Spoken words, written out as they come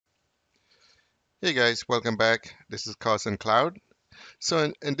Hey guys, welcome back. This is Carson Cloud.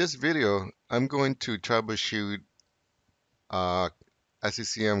 So in this video, I'm going to troubleshoot uh,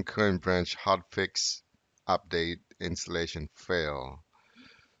 SCCM current branch hotfix update installation fail.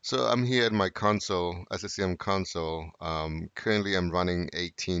 So I'm here at my console, SCCM console. Currently I'm running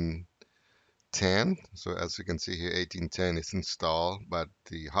 18.10. So as you can see here, 18.10 is installed, but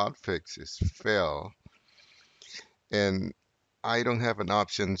the hotfix is fail. And I don't have an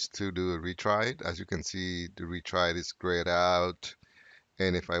options to do a retry. As you can see, the retry is grayed out.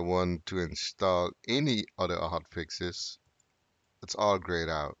 And if I want to install any other hotfixes, it's all grayed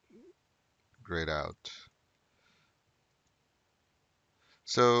out.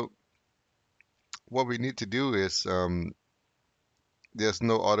 So what we need to do is, there's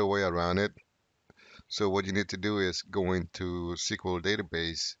no other way around it. So what you need to do is go into SQL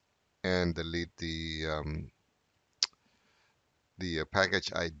database and delete the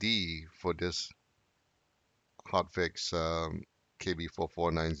package ID for this hotfix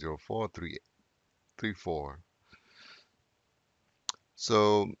KB4490434.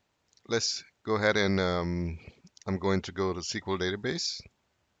 So let's go ahead and I'm going to go to SQL database,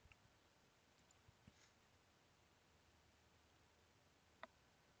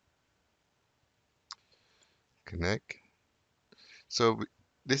 connect. So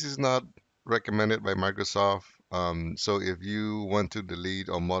this is not recommended by Microsoft. So if you want to delete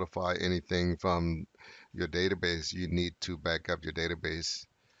or modify anything from your database, you need to back up your database.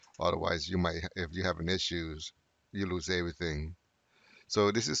 Otherwise, you might, if you have an issues, you lose everything. So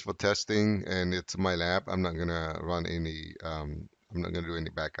this is for testing, and it's my lab. I'm not gonna run any. I'm not gonna do any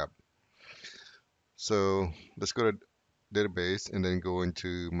backup. So let's go to database and then go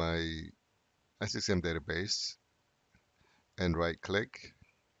into my SCCM database and right click,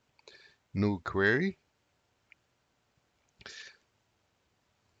 new query.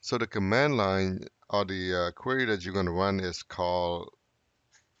 So the command line or the query that you're going to run is called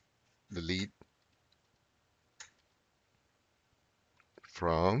delete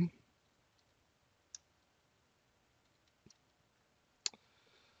from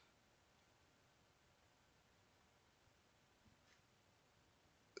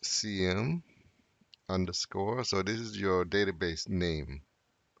CM underscore. So this is your database name.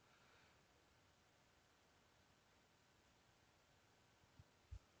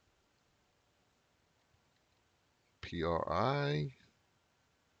 PRI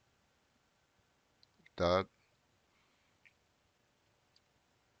dot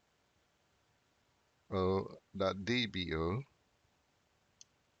o dot DBO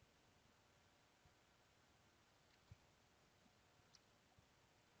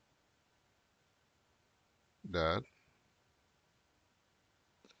dot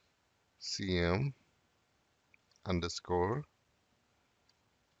CM underscore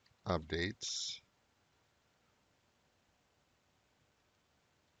updates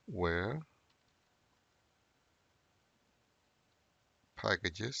where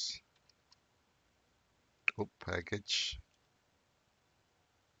packages, package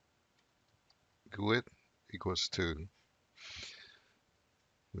GUID equals to,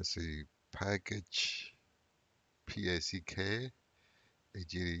 let's see, package PACK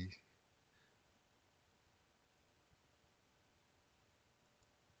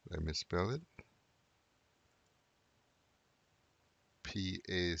let me spell it,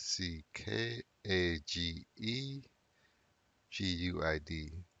 PACKAGEGUID.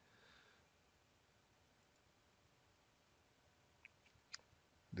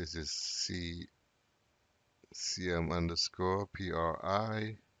 This is CM underscore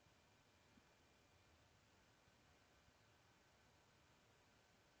PRI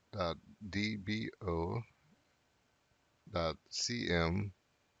dot DBO dot CM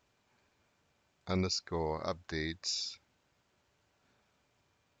underscore updates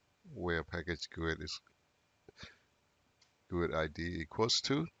where package GUID is GUID ID equals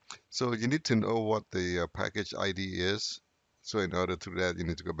to. So you need to know what the package ID is. So in order to do that, you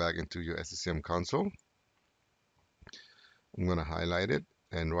need to go back into your SCCM console. I'm going to highlight it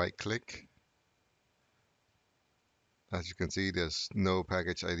and right click. As you can see, there's no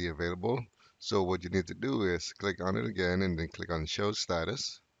package ID available. So what you need to do is click on it again and then click on Show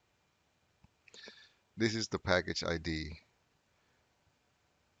Status. This is the package ID.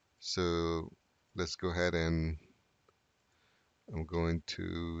 So let's go ahead and I'm going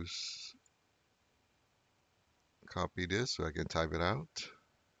to copy this so I can type it out.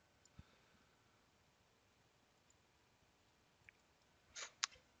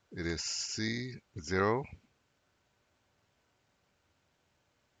 It is C0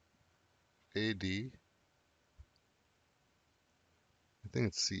 AD think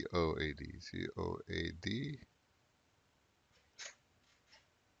it's COAD. COAD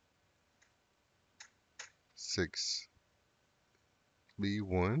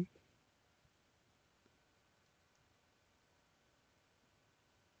 6B1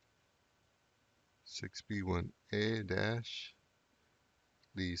 6B1A dash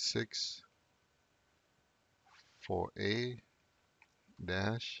D6 4A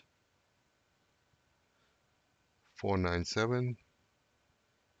dash 497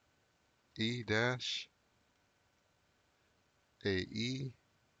 E dash AE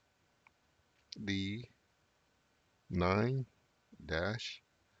D9 dash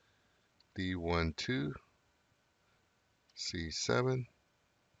D12 C7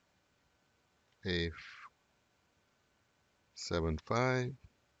 A75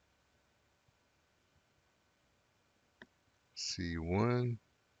 C1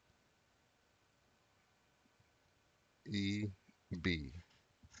 EB,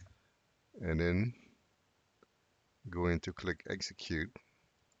 and then going to click execute.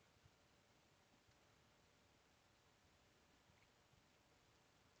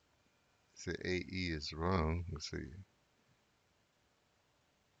 The AE is wrong. Let's see.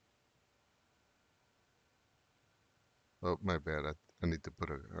 Oh, my bad. I need to put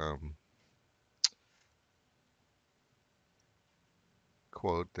a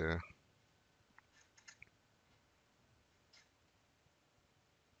quote there.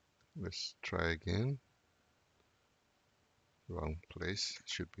 Let's try again. Wrong place.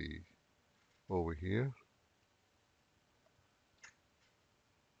 Should be over here.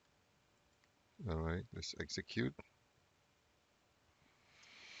 All right, let's execute.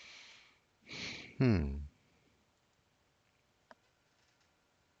 Hmm.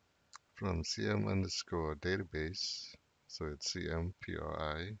 From CM underscore database. So it's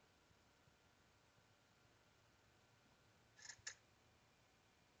CMPRI.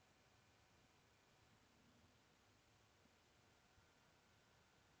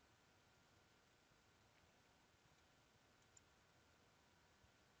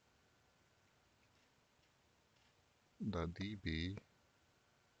 .db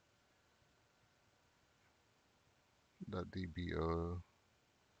 .dbo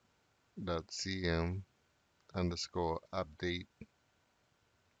 .cm underscore update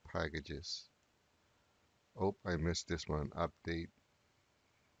packages. Oh, I missed this one. Update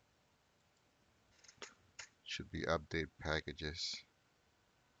should be update packages.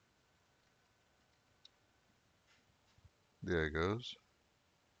 There it goes.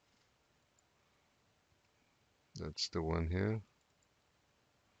 That's the one here.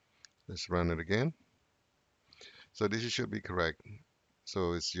 Let's run it again. So this should be correct.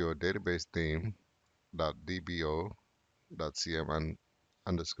 So it's your database theme .dbo .cm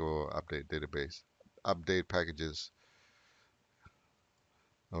underscore update database. Update packages.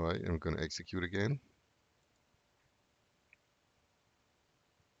 All right, I'm going to execute again.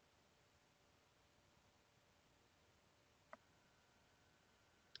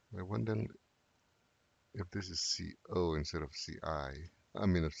 I wonder if this is CO instead of CI. I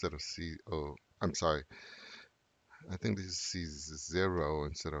mean, instead of CO. I'm sorry. I think this is C0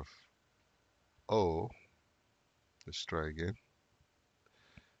 instead of O. Let's try again.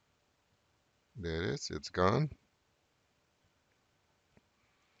 There it is. It's gone.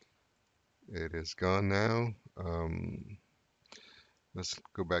 It is gone now. Let's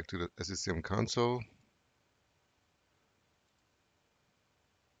go back to the SCCM console.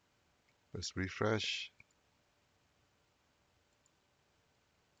 Let's refresh.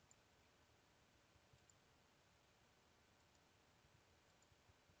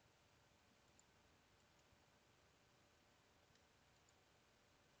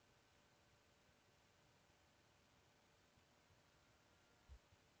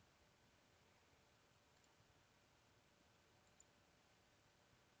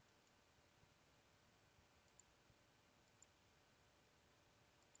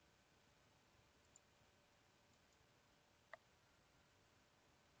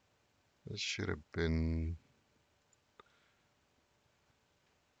 This should have been.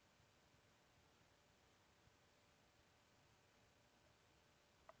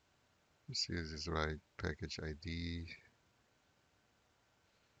 Let's see if this is right. Package ID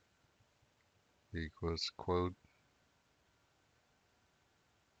equals quote.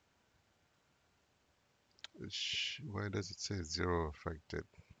 Why does it say 0 affected?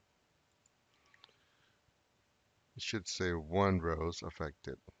 It should say 1 rows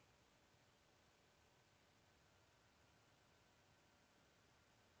affected.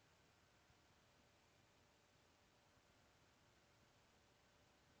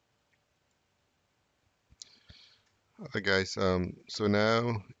 Hi guys, so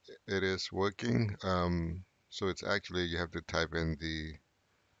now it is working. So it's actually you have to type in the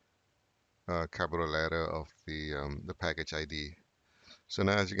capital letter of the package ID. So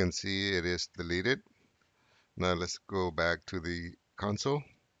now as you can see, it is deleted. Now let's go back to the console,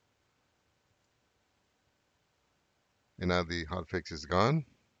 and now the hotfix is gone.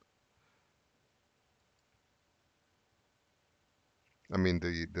 I mean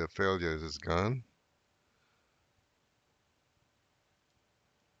the failures is gone.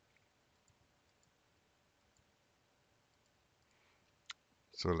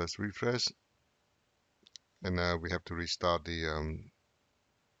 So let's refresh, and now we have to restart the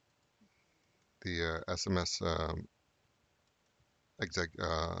SMS exec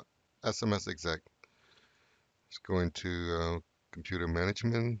SMS exec. Let's go into computer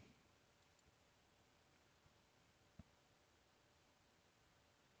management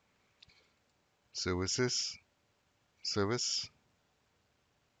services service.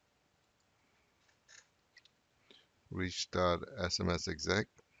 Restart SMS exec.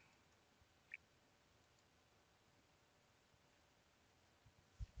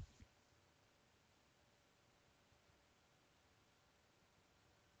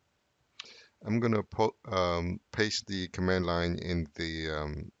 I'm gonna paste the command line in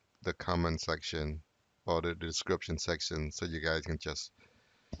the comment section or the description section so you guys can just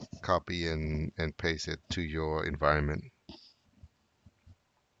copy and paste it to your environment.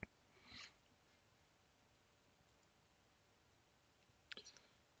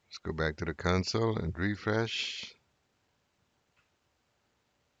 Let's go back to the console and refresh.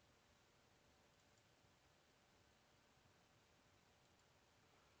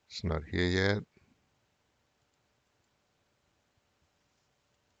 It's not here yet.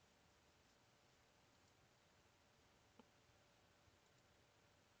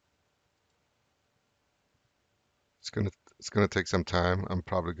 It's gonna it's gonna take some time. I'm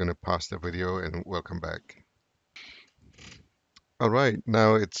probably gonna pause the video and welcome back. All right,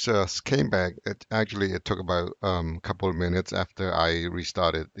 now it just came back. It took about a couple of minutes after I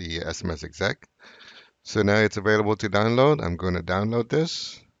restarted the SMS exec. So now it's available to download. I'm going to download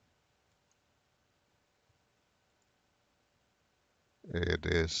this. It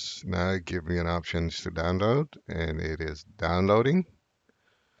is now giving me an option to download, and it is downloading.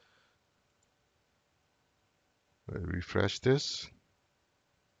 Refresh this.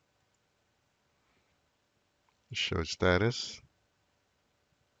 Show status.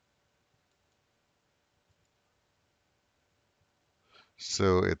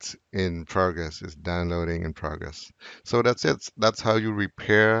 So it's in progress. It's downloading in progress. So that's it. That's how you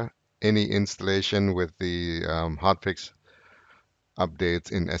repair any installation with the hotfix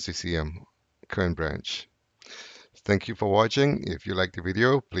updates in SCCM current branch. Thank you for watching. If you liked the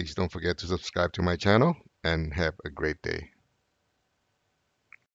video, please don't forget to subscribe to my channel and have a great day.